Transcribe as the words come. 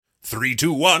3,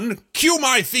 2, 1, cue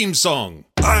my theme song.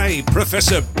 I,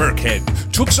 Professor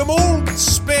Burkhead, took some old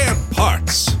spare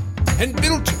parts and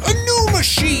built a new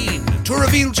machine to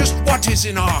reveal just what is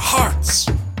in our hearts,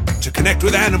 to connect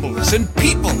with animals and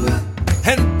people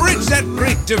and bridge that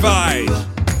great divide.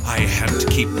 I had to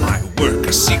keep my work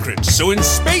a secret, so in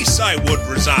space I would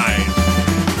reside.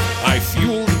 I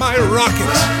fueled my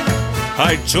rocket,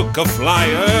 I took a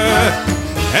flyer,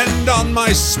 and on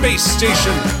my space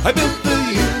station I built the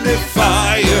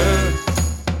Unifier.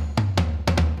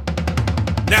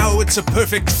 Now it's a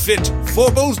perfect fit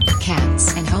for both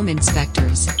cats and home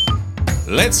inspectors.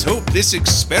 Let's hope this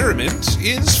experiment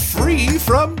is free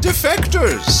from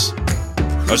defectors.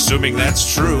 Assuming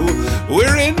that's true,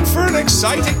 we're in for an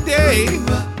exciting day.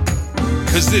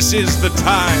 'Cause this is the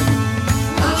time.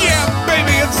 Yeah,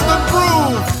 baby, it's the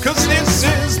groove. 'Cause this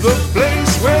is the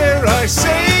place where I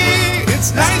say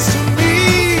it's nice to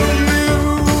meet you.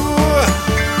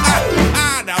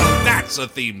 Now that's a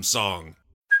theme song.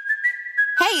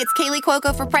 Hey, it's Kaylee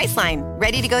Cuoco for Priceline.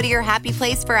 Ready to go to your happy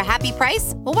place for a happy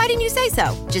price? Well, why didn't you say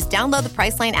so? Just download the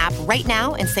Priceline app right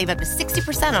now and save up to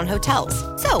 60% on hotels.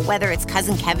 So whether it's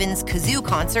Cousin Kevin's Kazoo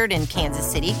Concert in Kansas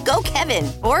City, go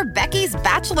Kevin, or Becky's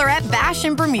Bachelorette Bash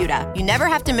in Bermuda, you never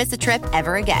have to miss a trip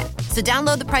ever again. So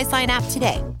download the Priceline app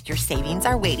today. Your savings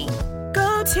are waiting.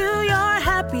 Go to your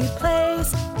happy place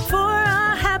for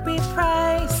a happy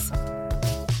price.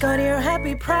 Go to your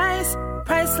happy price,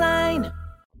 Priceline.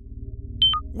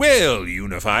 Well,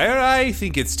 Unifier, I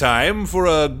think it's time for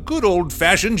a good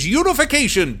old-fashioned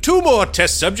unification. 2 more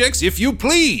test subjects, if you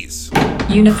please.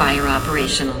 Unifier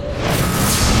operational.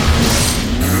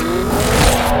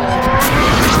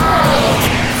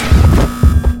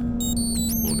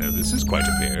 Well, now this is quite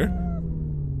a pair.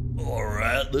 All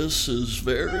right, this is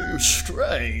very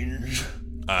strange.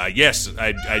 Yes,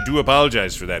 I do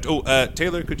apologize for that. Oh,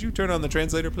 Taylor, could you turn on the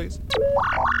translator, please?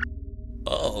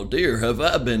 Oh dear, have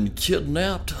I been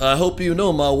kidnapped? I hope you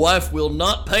know my wife will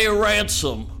not pay a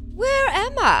ransom. Where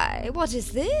am I? What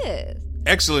is this?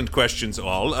 Excellent questions,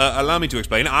 all. Allow me to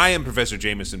explain. I am Professor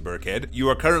Jameson Burkhead. You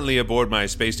are currently aboard my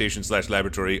space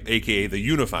station/laboratory, aka the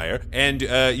Unifier, and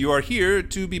you are here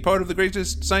to be part of the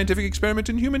greatest scientific experiment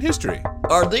in human history.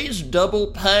 Are these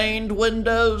double-paned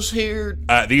windows here?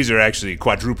 These are actually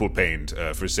quadruple-paned,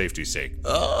 for safety's sake.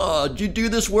 Oh, did you do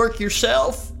this work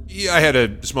yourself? Yeah, I had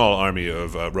a small army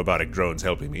of robotic drones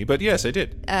helping me, but yes, I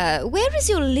did. Where is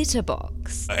your litter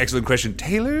box? Excellent question.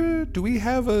 Taylor, do we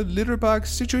have a litter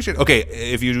box situation? Okay,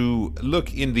 if you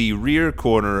look in the rear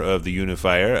corner of the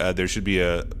Unifier, there should be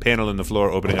a panel in the floor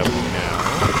opening up now.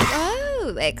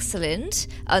 Oh, excellent.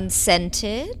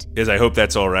 Unscented? Yes, I hope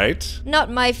that's all right.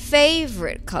 Not my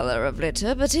favorite color of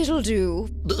litter, but it'll do.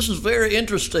 This is very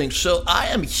interesting. So I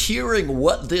am hearing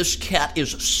what this cat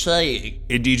is saying.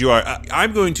 Indeed you are.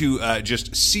 I'm going to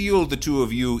just seal the 2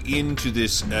 of you into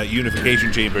this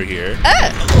unification chamber here.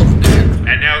 Oh!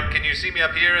 And now, can you see me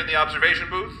up here in the observation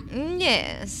booth?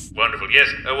 Yes. Wonderful, yes.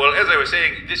 Well, as I was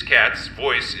saying, this cat's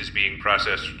voice is being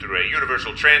processed through a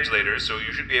universal translator, so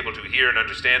you should be able to hear and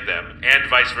understand them, and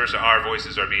vice versa, our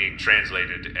voices are being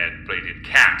translated and played in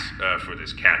cat for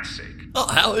this cat's sake. Oh,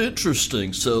 how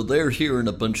interesting. So they're hearing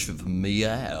a bunch of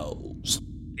meows.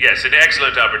 Yes, an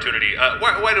excellent opportunity.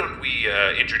 Why don't we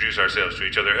introduce ourselves to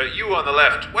each other? You on the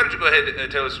left, why don't you go ahead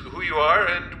and tell us who you are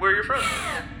and where you're from?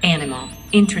 Animal.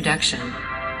 Introduction.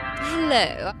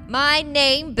 Hello. My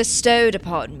name bestowed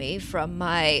upon me from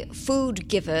my food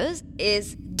givers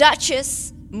is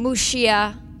Duchess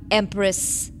Mushia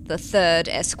Empress the Third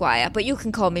Esquire, but you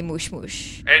can call me Mush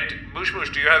Mush. And Mush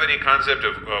Mush, do you have any concept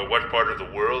of what part of the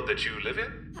world that you live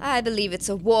in? I believe it's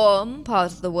a warm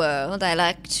part of the world. I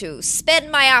like to spend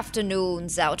my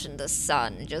afternoons out in the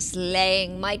sun, just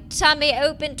laying my tummy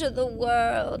open to the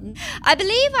world. I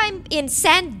believe I'm in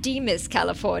San Dimas,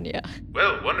 California.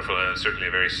 Well, wonderful. Certainly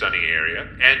a very sunny area.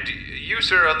 And you,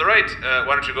 sir, on the right,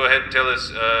 why don't you go ahead and tell us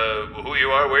who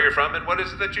you are, where you're from, and what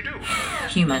is it that you do?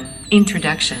 Human.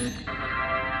 Introduction.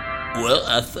 Well,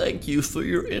 I thank you for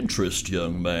your interest,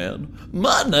 young man.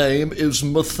 My name is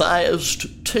Matthias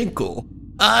Tinkle.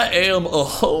 I am a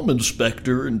home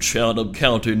inspector in Chatham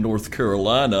County, North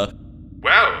Carolina.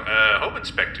 Wow, home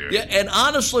inspector. Yeah, and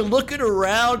honestly, looking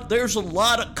around, there's a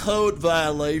lot of code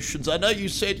violations. I know you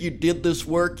said you did this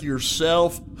work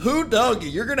yourself. Who dug you?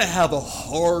 You're going to have a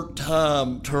hard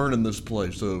time turning this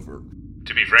place over.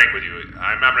 To be frank with you,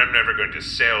 I'm never going to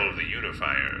sell the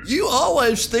Unifier. You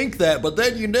always think that, but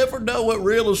then you never know what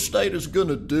real estate is going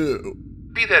to do.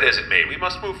 Be that as it may, we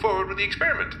must move forward with the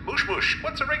experiment. Moosh Moosh,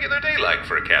 what's a regular day like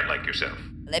for a cat like yourself?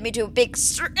 Let me do a big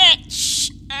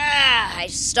stretch. I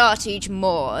start each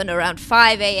morn around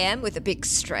 5 a.m. with a big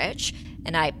stretch.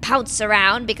 and I pounce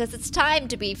around because it's time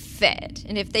to be fed.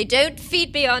 And if they don't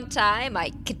feed me on time,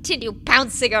 I continue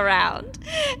pouncing around,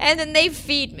 and then they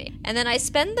feed me. And then I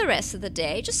spend the rest of the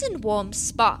day just in warm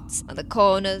spots, on the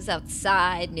corners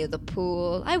outside near the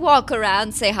pool. I walk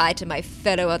around, say hi to my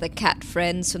fellow other cat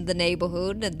friends from the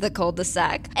neighborhood and the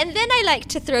cul-de-sac, and then I like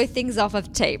to throw things off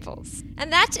of tables.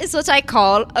 And that is what I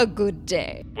call a good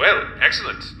day. Well,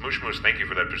 excellent. Moosh Moosh, thank you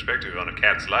for that perspective on a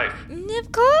cat's life.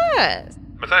 Of course.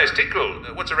 Matthias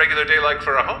Tinkle, what's a regular day like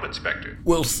for a home inspector?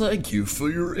 Well, thank you for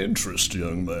your interest,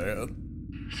 young man.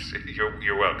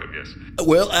 You're welcome, yes.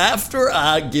 Well, after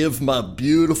I give my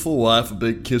beautiful wife a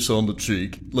big kiss on the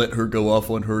cheek, let her go off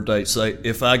on her date, say,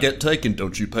 if I get taken,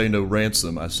 don't you pay no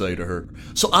ransom, I say to her.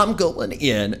 So I'm going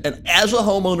in, and as a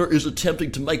homeowner is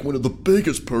attempting to make one of the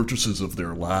biggest purchases of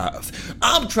their life,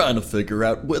 I'm trying to figure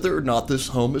out whether or not this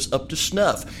home is up to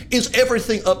snuff. Is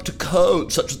everything up to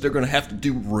code such that they're going to have to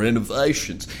do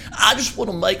renovations? I just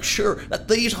want to make sure that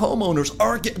these homeowners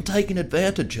aren't getting taken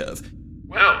advantage of.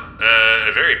 Well,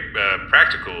 a very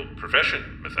practical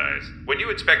profession, Matthias. When you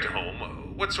inspect a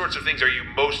home, what sorts of things are you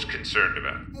most concerned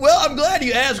about? Well, I'm glad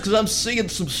you asked, because I'm seeing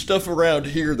some stuff around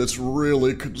here that's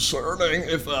really concerning,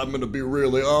 if I'm going to be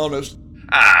really honest.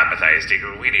 Matthias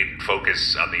Tinkle, we needn't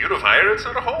focus on the unifier. It's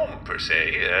not a home, per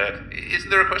se. Isn't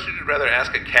there a question you'd rather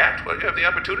ask a cat while you have the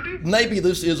opportunity? Maybe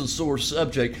this is a sore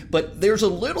subject, but there's a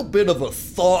little bit of a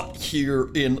thought here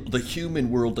in the human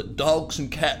world that dogs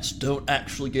and cats don't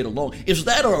actually get along. Is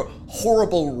that a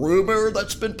horrible rumor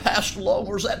that's been passed along,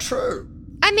 or is that true?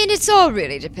 I mean, it's all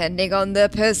really depending on their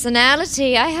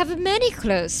personality. I have many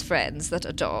close friends that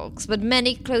are dogs, but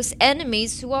many close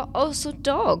enemies who are also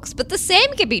dogs. But the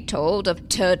same can be told of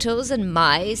turtles and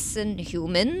mice and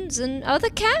humans and other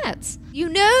cats. You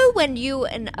know when you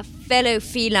and a fellow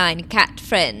feline cat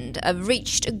friend have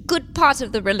reached a good part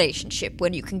of the relationship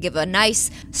when you can give a nice,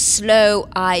 slow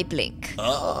eye blink.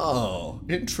 Oh,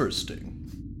 interesting.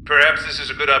 Perhaps this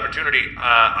is a good opportunity.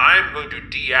 I'm going to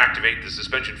deactivate the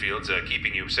suspension fields,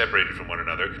 keeping you separated from one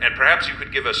another, and perhaps you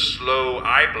could give a slow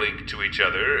eye blink to each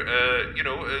other,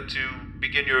 to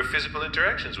begin your physical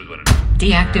interactions with one another.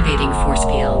 Deactivating force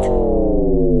field.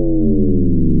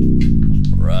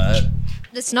 Right.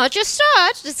 Let's not just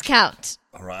start, let's count.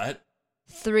 All right.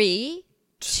 3,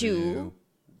 2,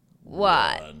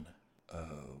 1.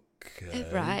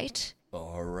 Okay. Right.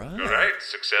 All right. All right,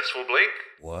 successful blink.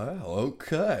 Wow,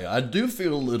 okay. I do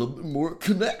feel a little bit more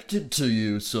connected to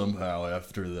you somehow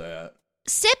after that.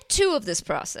 Step 2 of this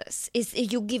process is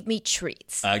you give me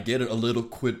treats. I get it, a little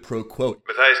quid pro quo.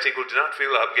 Matthias Tinkle, do not feel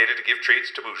obligated to give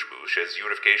treats to Moosh Moosh, as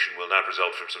unification will not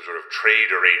result from some sort of trade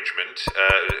arrangement.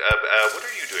 What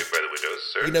are you doing by the windows,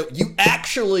 sir? You know, you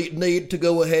actually need to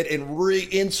go ahead and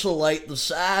re-insulate the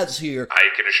sides here. I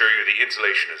can assure you the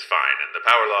insulation is fine, and the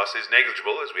power loss is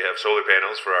negligible, as we have solar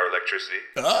panels for our electricity.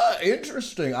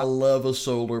 Interesting. I love a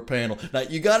solar panel. Now,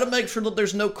 you gotta make sure that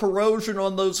there's no corrosion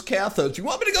on those cathodes. You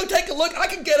want me to go take a look? I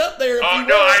can get up there if you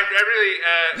no, want. I really,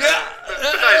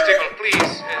 Matthias Tinkle,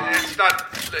 please, it's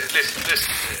not,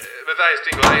 listen, Matthias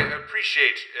Tinkle, I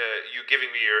appreciate you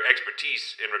giving me your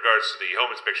expertise in regards to the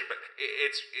home inspection, but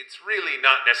it's really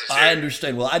not necessary. I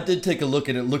understand. Well, I did take a look,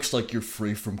 and it looks like you're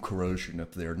free from corrosion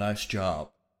up there. Nice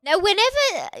job. Now,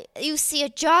 whenever you see a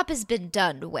job has been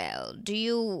done well, do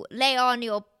you lay on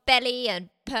your belly and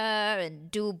purr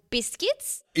and do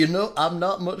biscuits? You know, I'm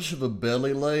not much of a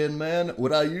belly-laying man.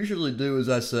 What I usually do is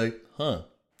I say, well,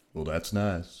 that's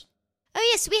nice. Oh,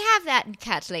 yes, we have that in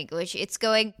cat language. It's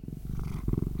going...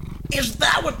 Is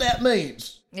that what that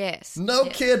means? Yes. No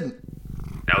yes. kidding.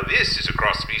 Now this is a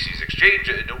cross-species exchange.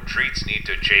 No treats need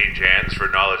to change hands for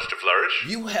knowledge to flourish.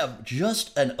 You have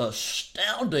just an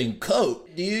astounding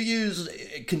coat. Do you use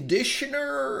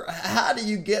conditioner? How do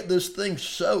you get this thing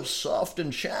so soft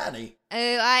and shiny?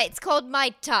 Oh, it's called my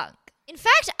tongue. In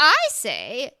fact, I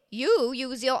say you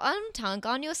use your own tongue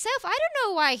on yourself. I don't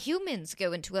know why humans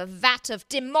go into a vat of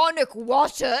demonic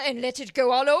water and let it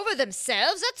go all over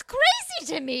themselves. That's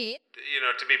crazy to me. You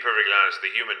know, to be perfectly honest, the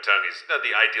human tongue is not the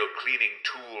ideal cleaning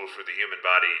tool for the human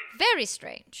body. Very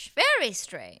strange. Very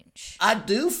strange. I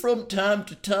do from time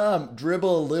to time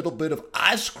dribble a little bit of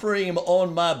ice cream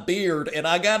on my beard, and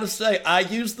I gotta say, I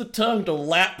use the tongue to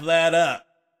lap that up.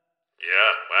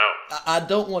 Yeah, wow. I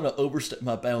don't want to overstep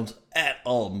my bounds at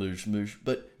all, Moosh Moosh,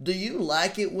 but do you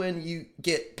like it when you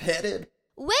get petted?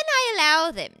 When I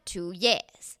allow them to,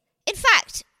 yes. In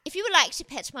fact, if you would like to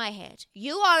pet my head,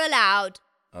 you are allowed.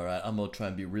 All right, I'm going to try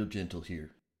and be real gentle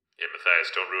here. Yeah,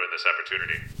 Matthias, don't ruin this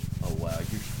opportunity. Oh, wow,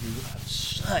 you have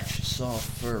such soft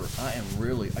fur. I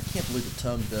can't believe the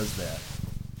tongue does that.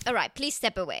 All right, please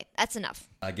step away. That's enough.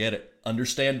 I get it.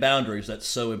 Understand boundaries. That's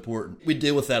so important. We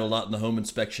deal with that a lot in the home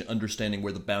inspection, understanding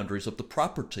where the boundaries of the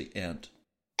property end.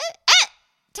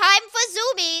 Time for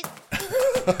zoomies.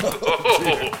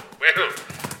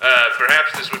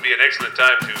 Perhaps this would be an excellent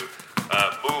time to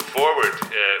move forward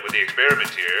with the experiment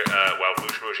here. While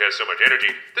Moosh Moosh has so much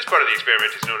energy, this part of the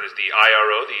experiment is known as the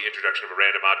IRO, the introduction of a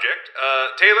random object.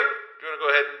 Taylor, do you want to go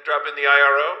ahead and drop in the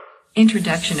IRO?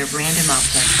 Introduction of random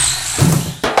objects.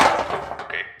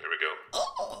 Okay, there we go.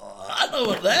 Oh, I know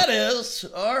what that is.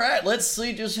 All right, let's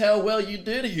see just how well you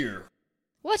did here.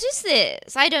 What is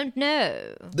this? I don't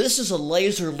know. This is a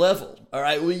laser level, all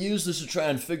right? We use this to try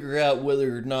and figure out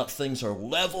whether or not things are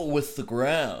level with the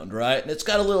ground, right? And it's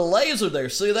got a little laser there,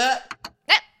 see that?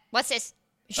 What's this?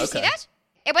 Did you see Okay. that?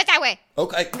 It went that way.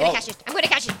 Okay. I'm gonna catch it. I'm gonna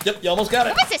catch it. Yep, you almost got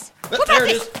it. What's this? Who There brought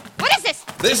it this? is. What is this?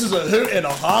 This is a hoot and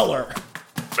a holler.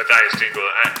 Matthias Tingle,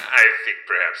 I think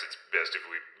perhaps it's best if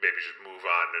we maybe just move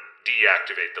on and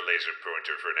deactivate the laser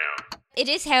pointer for now. It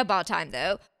is hairball time,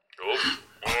 though. Oh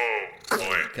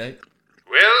boy. Okay.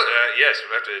 Well, yes,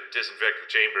 we'll have to disinfect the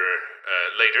chamber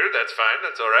later. That's fine.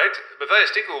 That's all right.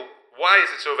 Matthias Tingle, why is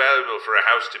it so valuable for a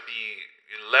house to be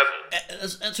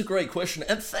level? That's a great question,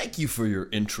 and thank you for your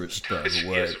interest, by the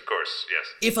way. Yes, of course, yes.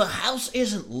 If a house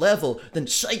isn't level, then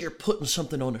say you're putting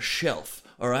something on a shelf,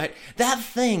 all right? That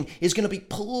thing is going to be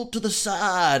pulled to the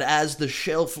side as the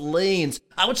shelf leans.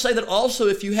 I would say that also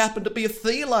if you happen to be a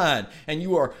feline and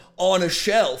you are on a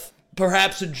shelf,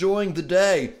 perhaps enjoying the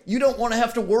day, you don't want to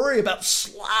have to worry about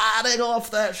sliding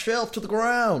off that shelf to the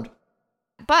ground.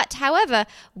 But, however,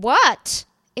 what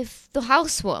if the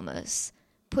housewarmers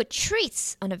put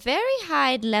treats on a very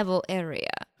high level area?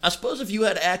 I suppose if you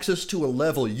had access to a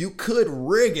level, you could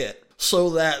rig it so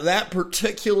that that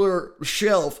particular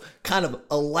shelf kind of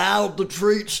allowed the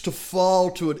treats to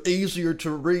fall to an easier to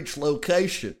reach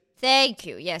location. Thank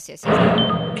you. Yes.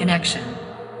 Connection.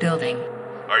 Building.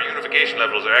 Our unification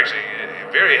levels are actually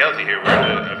very healthy here. We're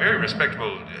at a very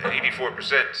respectable 84%,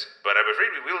 but I'm afraid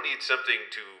we will need something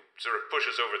to sort of push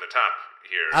us over the top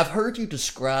here. I've heard you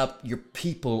describe your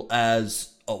people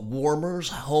as warmers,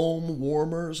 home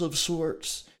warmers of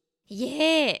sorts.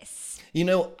 Yes. You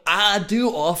know, I do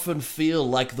often feel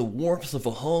like the warmth of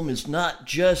a home is not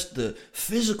just the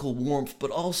physical warmth,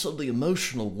 but also the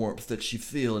emotional warmth that you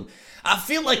feel. And I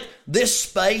feel like this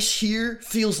space here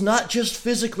feels not just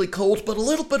physically cold, but a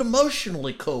little bit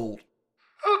emotionally cold.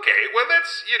 Okay, well,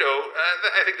 that's,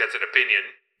 I think that's an opinion.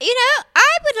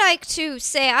 I would like to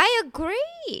say I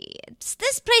agree.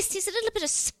 This place needs a little bit of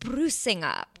sprucing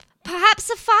up. Perhaps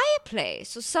a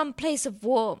fireplace or some place of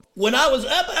warmth. When I was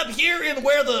up here in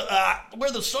where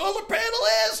the solar panel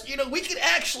is, we could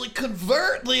actually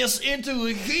convert this into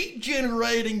a heat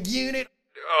generating unit.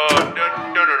 Oh,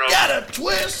 no. Gotta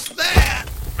twist that.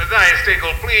 Matthias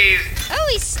Tingle, please. Oh,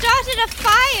 he started a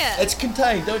fire. It's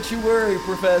contained, don't you worry,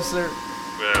 Professor.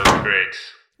 Well, great.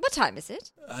 What time is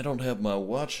it? I don't have my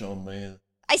watch on me.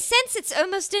 I sense it's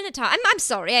almost dinner time. I'm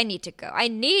sorry, I need to go. I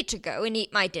need to go and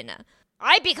eat my dinner.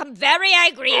 I become very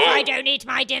angry if I don't eat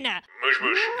my dinner. Moosh,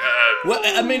 Well,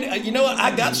 I mean, you know what?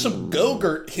 I got some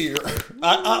Go-Gurt here.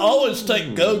 I always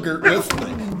take Go-Gurt with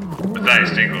me. Matthias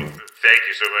Tingle, thank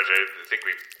you so much. I think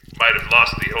we might have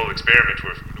lost the whole experiment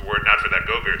were it not for that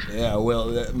Go-Gurt. Yeah,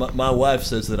 well, my wife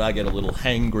says that I get a little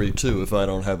hangry, too, if I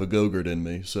don't have a Go-Gurt in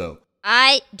me, so...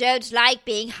 I don't like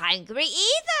being hungry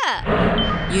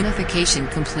either. Unification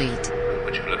complete.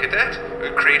 Would you look at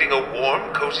that? Creating a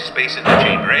warm, cozy space in the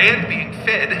chamber and being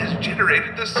fed has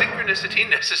generated the synchronicity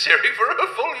necessary for a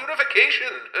full unification.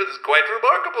 It's quite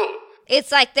remarkable.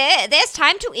 It's like there's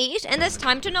time to eat and there's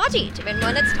time to not eat. And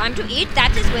when it's time to eat,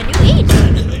 that is when you eat.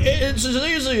 It's as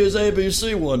easy as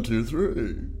ABC 1, 2,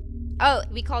 3. Oh,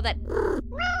 we call that...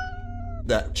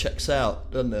 That checks out,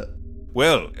 doesn't it?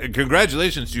 Well,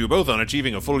 congratulations to you both on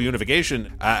achieving a full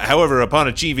unification. However, upon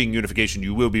achieving unification,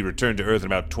 you will be returned to Earth in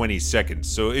about 20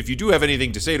 seconds. So if you do have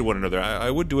anything to say to one another,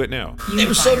 I would do it now. It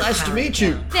was so nice to meet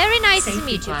you. Very nice to Safety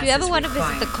meet you. If you glasses ever want to visit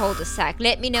required. the cul-de-sac,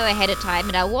 let me know ahead of time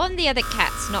and I'll warn the other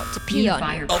cats not to pee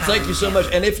on you. Oh, thank you so much.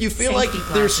 And if you feel like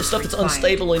Safety there's some glasses stuff that's required.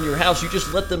 unstable in your house, you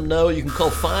just let them know. You can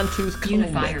call Fine-Tooth Comb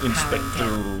Unifier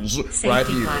Inspectors Safety right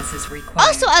here. glasses required.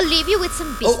 Also, I'll leave you with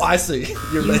some biscuits. Oh, I see.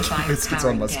 You're making Unifier biscuits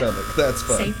on my powered deck. stomach. That's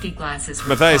fine. Safety glasses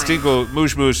Matthias required. Tingle,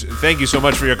 Moosh Moosh, thank you so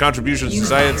much for your contributions to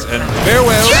Unifier science, and powered.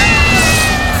 farewell!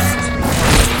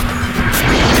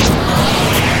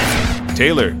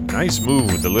 Taylor, nice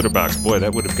move with the litter box. Boy,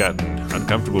 that would have gotten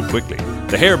uncomfortable quickly.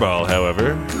 The hairball,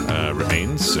 however,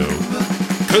 remains, so...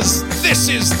 'Cause this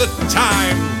is the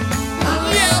time!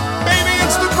 Yeah, baby,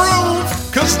 it's the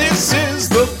groove! 'Cause this is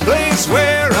the place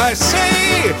where I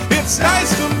say it's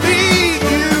nice to meet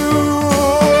you!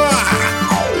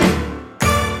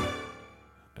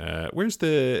 Where's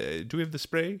the... Do we have the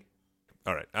spray?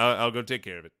 All right, I'll go take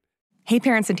care of it. Hey,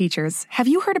 parents and teachers, have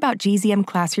you heard about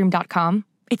gzmclassroom.com?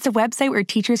 It's a website where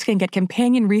teachers can get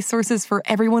companion resources for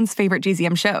everyone's favorite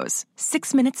GZM shows.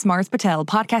 6 Minutes, Mars Patel,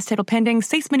 Podcast Title Pending,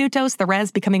 6 Minutos, The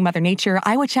Res, Becoming Mother Nature,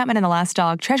 Iowa Chapman and the Last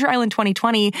Dog, Treasure Island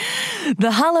 2020,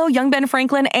 The Hollow, Young Ben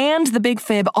Franklin, and The Big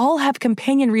Fib all have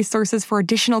companion resources for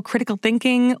additional critical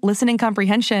thinking, listening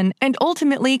comprehension, and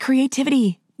ultimately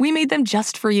creativity. We made them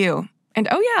just for you. And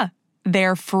oh yeah,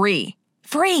 they're free.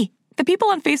 Free! The people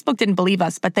on Facebook didn't believe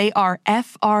us, but they are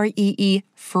Free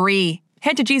free.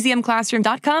 Head to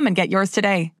gzmclassroom.com and get yours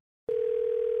today.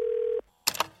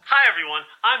 Hi, everyone.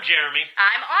 I'm Jeremy.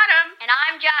 I'm Autumn. And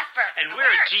I'm Jasper. And we're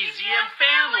a GZM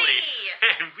family.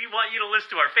 And we want you to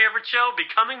listen to our favorite show,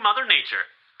 Becoming Mother Nature.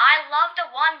 I love the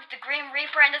one with the Grim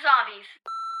Reaper and the zombies.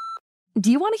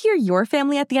 Do you want to hear your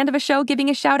family at the end of a show giving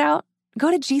a shout-out? Go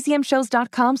to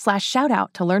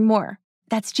gzmshows.com/shoutout to learn more.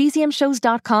 That's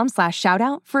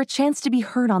gzmshows.com/shoutout for a chance to be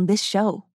heard on this show.